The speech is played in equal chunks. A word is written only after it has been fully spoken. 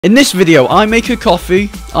In this video, I make a coffee,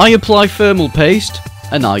 I apply thermal paste,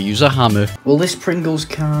 and I use a hammer. Well, this Pringles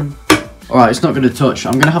can... Alright, it's not going to touch.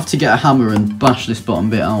 I'm going to have to get a hammer and bash this bottom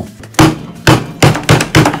bit out.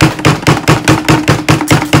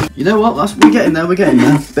 You know what? We're getting there,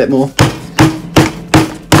 A bit more.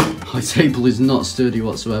 My table is not sturdy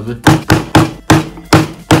whatsoever.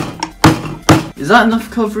 Is that enough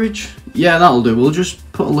coverage? Yeah, that'll do. We'll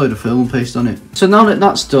just put a load of thermal paste on it. So now that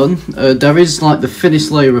that's done, there is like the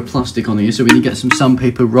thinnest layer of plastic on here, so we need to get some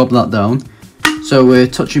sandpaper, rub that down. So we're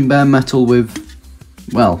touching bare metal with,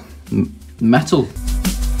 well, metal.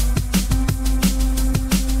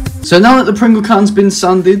 So now that the Pringle can's been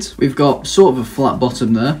sanded, we've got sort of a flat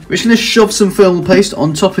bottom there. We're just going to shove some thermal paste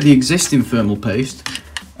on top of the existing thermal paste.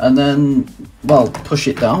 And then, well, push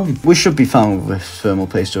it down. We should be fine with thermal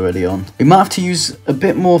paste already on. We might have to use a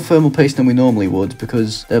bit more thermal paste than we normally would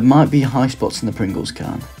because there might be high spots in the Pringles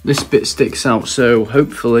can. This bit sticks out, so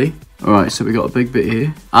hopefully... Alright, so we got a big bit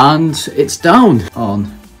here. And it's down.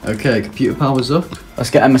 On. Okay, computer power's up. Let's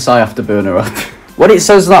get MSI Afterburner up. When it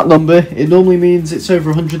says that number, it normally means it's over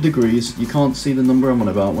 100 degrees. You can't see the number I'm on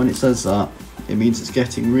about. When it says that, it means it's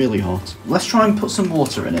getting really hot. Let's try and put some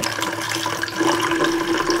water in it.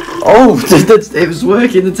 Oh, it was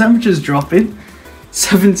working, the temperature's dropping.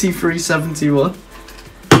 73, 71.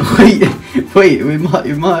 Wait, we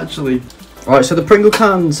might actually... Alright, so the Pringle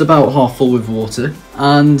can's about half full with water.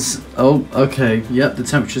 And, oh, okay, yep, the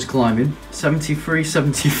temperature's climbing. 73,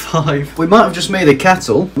 75. We might have just made a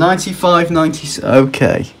kettle. 95, 90,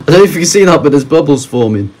 okay. I don't know if you can see that, but there's bubbles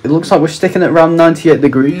forming. It looks like we're sticking at around 98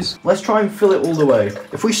 degrees. Let's try and fill it all the way.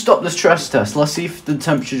 If we stop the stress test, let's see if the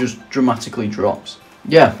temperature just dramatically drops.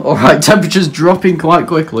 Yeah, alright, temperature's dropping quite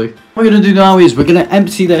quickly. What we're going to do now is we're going to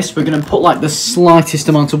empty this, we're going to put like the slightest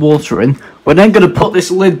amount of water in. We're then going to put this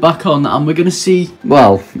lid back on and we're going to see,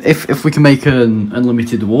 well, if we can make an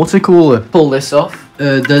unlimited water cooler. Pull this off.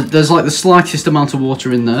 There's like the slightest amount of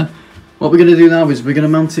water in there. What we're going to do now is we're going to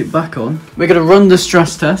mount it back on. We're going to run the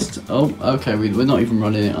stress test. Oh, okay, we're not even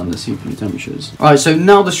running it on the CPU temperatures. Alright, so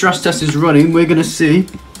now the stress test is running, we're going to see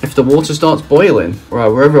if the water starts boiling. Right,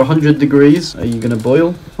 we're over 100 degrees. Are you going to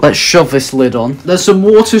boil? Let's shove this lid on. There's some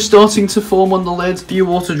water starting to form on the lid. A few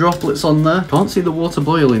water droplets on there. Can't see the water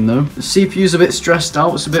boiling though. The CPU's a bit stressed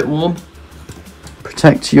out, it's a bit warm.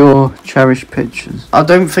 Protect your cherished pictures. I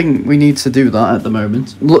don't think we need to do that at the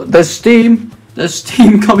moment. Look, there's steam. There's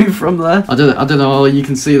steam coming from there. I don't know how you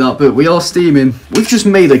can see that, but we are steaming. We've just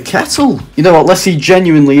made a kettle. You know what, let's see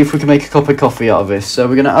genuinely if we can make a cup of coffee out of this. So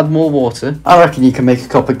we're going to add more water. I reckon you can make a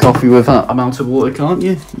cup of coffee with that amount of water, can't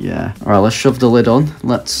you? Yeah. Alright, let's shove the lid on.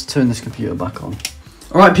 Let's turn this computer back on.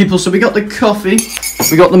 Alright people, so we got the coffee,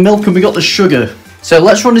 we got the milk and we got the sugar. So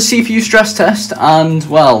let's run a CPU stress test and,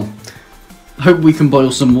 well, hope we can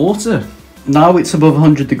boil some water. Now it's above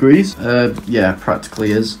 100 degrees. Yeah, practically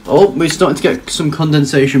is. Oh, we're starting to get some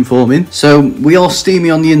condensation forming. So we are steamy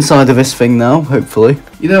on the inside of this thing now, hopefully.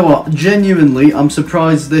 You know what? Genuinely, I'm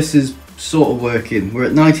surprised this is sort of working. We're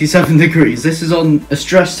at 97 degrees. This is on a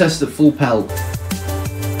stress test at full pelt.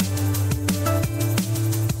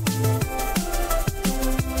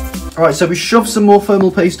 Alright, so we shoved some more thermal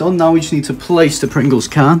paste on. Now we just need to place the Pringles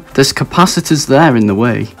can. There's capacitors there in the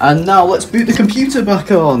way. And now let's boot the computer back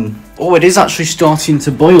on. Oh, it is actually starting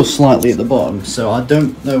to boil slightly at the bottom, so I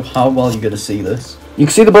don't know how well you're going to see this. You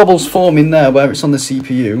can see the bubbles forming there where it's on the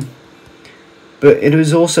CPU, but it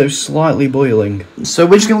is also slightly boiling. So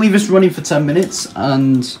we're just going to leave this running for 10 minutes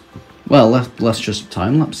and, well, let's just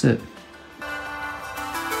time-lapse it.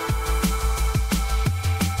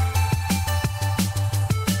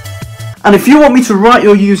 And if you want me to write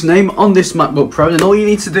your username on this MacBook Pro, then all you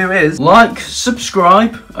need to do is like,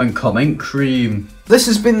 subscribe, and comment cream. This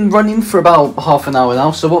has been running for about half an hour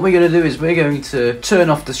now, so what we're going to do is we're going to turn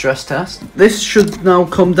off the stress test. This should now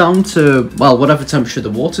come down to, well, whatever temperature the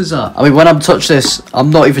water's at. I mean, when I'm touched this, I'm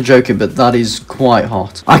not even joking, but that is quite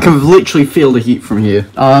hot. I can literally feel the heat from here.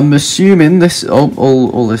 I'm assuming this,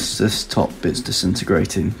 all this top bit's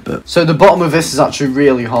disintegrating, but... So the bottom of this is actually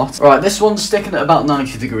really hot. Right, this one's sticking at about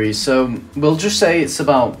 90 degrees, so we'll just say it's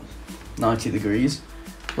about 90 degrees.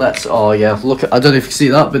 Oh yeah, look, I don't know if you can see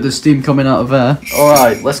that, but there's steam coming out of there.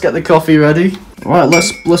 Alright, let's get the coffee ready. Alright,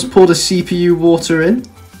 let's pour the CPU water in.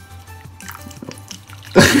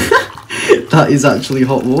 That is actually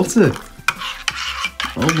hot water.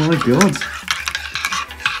 Oh my god.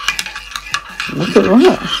 Look at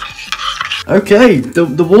that. Okay,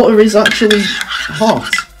 the water is actually hot.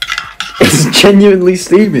 It's genuinely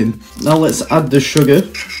steaming. Now let's add the sugar.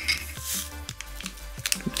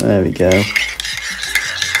 There we go.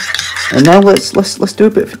 And now let's do a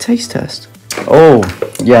bit of a taste test. Oh,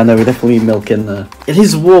 yeah, no, we definitely need milk in there. It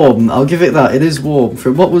is warm, I'll give it that, it is warm.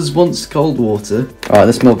 For what was once cold water. Alright,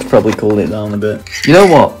 this milk's probably cooled it down a bit. You know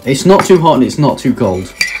what? It's not too hot and it's not too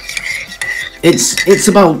cold. It's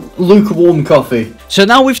about lukewarm coffee. So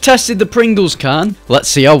now we've tested the Pringles can, let's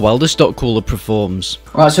see how well the stock cooler performs.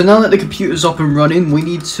 Alright, so now that the computer's up and running, we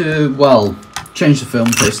need to, well, change the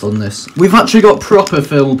thermal paste on this. We've actually got proper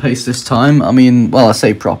thermal paste this time. I mean, well, I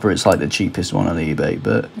say proper, it's like the cheapest one on eBay,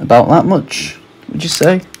 but about that much, would you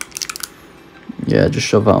say? Yeah, just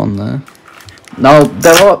shove that on there. Now,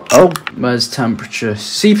 there are, oh, where's temperature?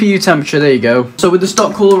 CPU temperature, there you go. So with the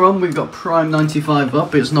stock cooler on, we've got Prime 95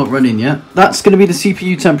 up, it's not running yet. That's going to be the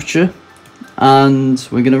CPU temperature, and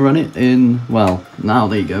we're going to run it in, well, now,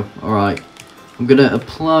 there you go. Alright, I'm going to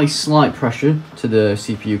apply slight pressure to the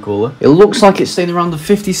CPU cooler. It looks like it's staying around the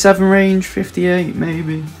 57 range, 58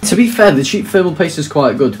 maybe. To be fair, the cheap thermal paste is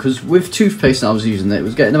quite good, because with toothpaste I was using it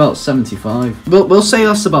was getting about 75. We'll say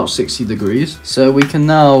that's about 60 degrees. So we can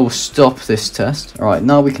now stop this test. Alright,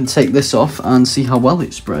 now we can take this off and see how well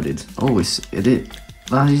it's spreaded. Oh,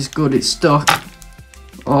 that is good, it's stuck.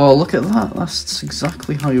 Oh, look at that, that's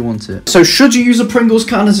exactly how you want it. So should you use a Pringles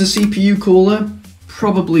can as a CPU cooler?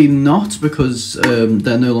 Probably not, because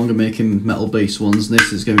they're no longer making metal-based ones.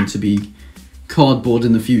 This is going to be cardboard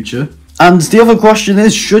in the future. And the other question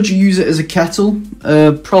is, should you use it as a kettle?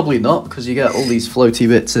 Probably not, because you get all these floaty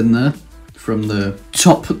bits in there from the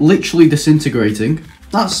top literally disintegrating.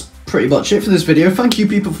 That's pretty much it for this video. Thank you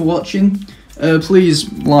people for watching.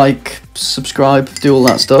 Please like, subscribe, do all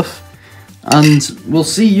that stuff. And we'll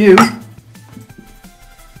see you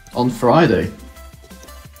on Friday.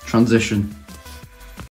 Transition.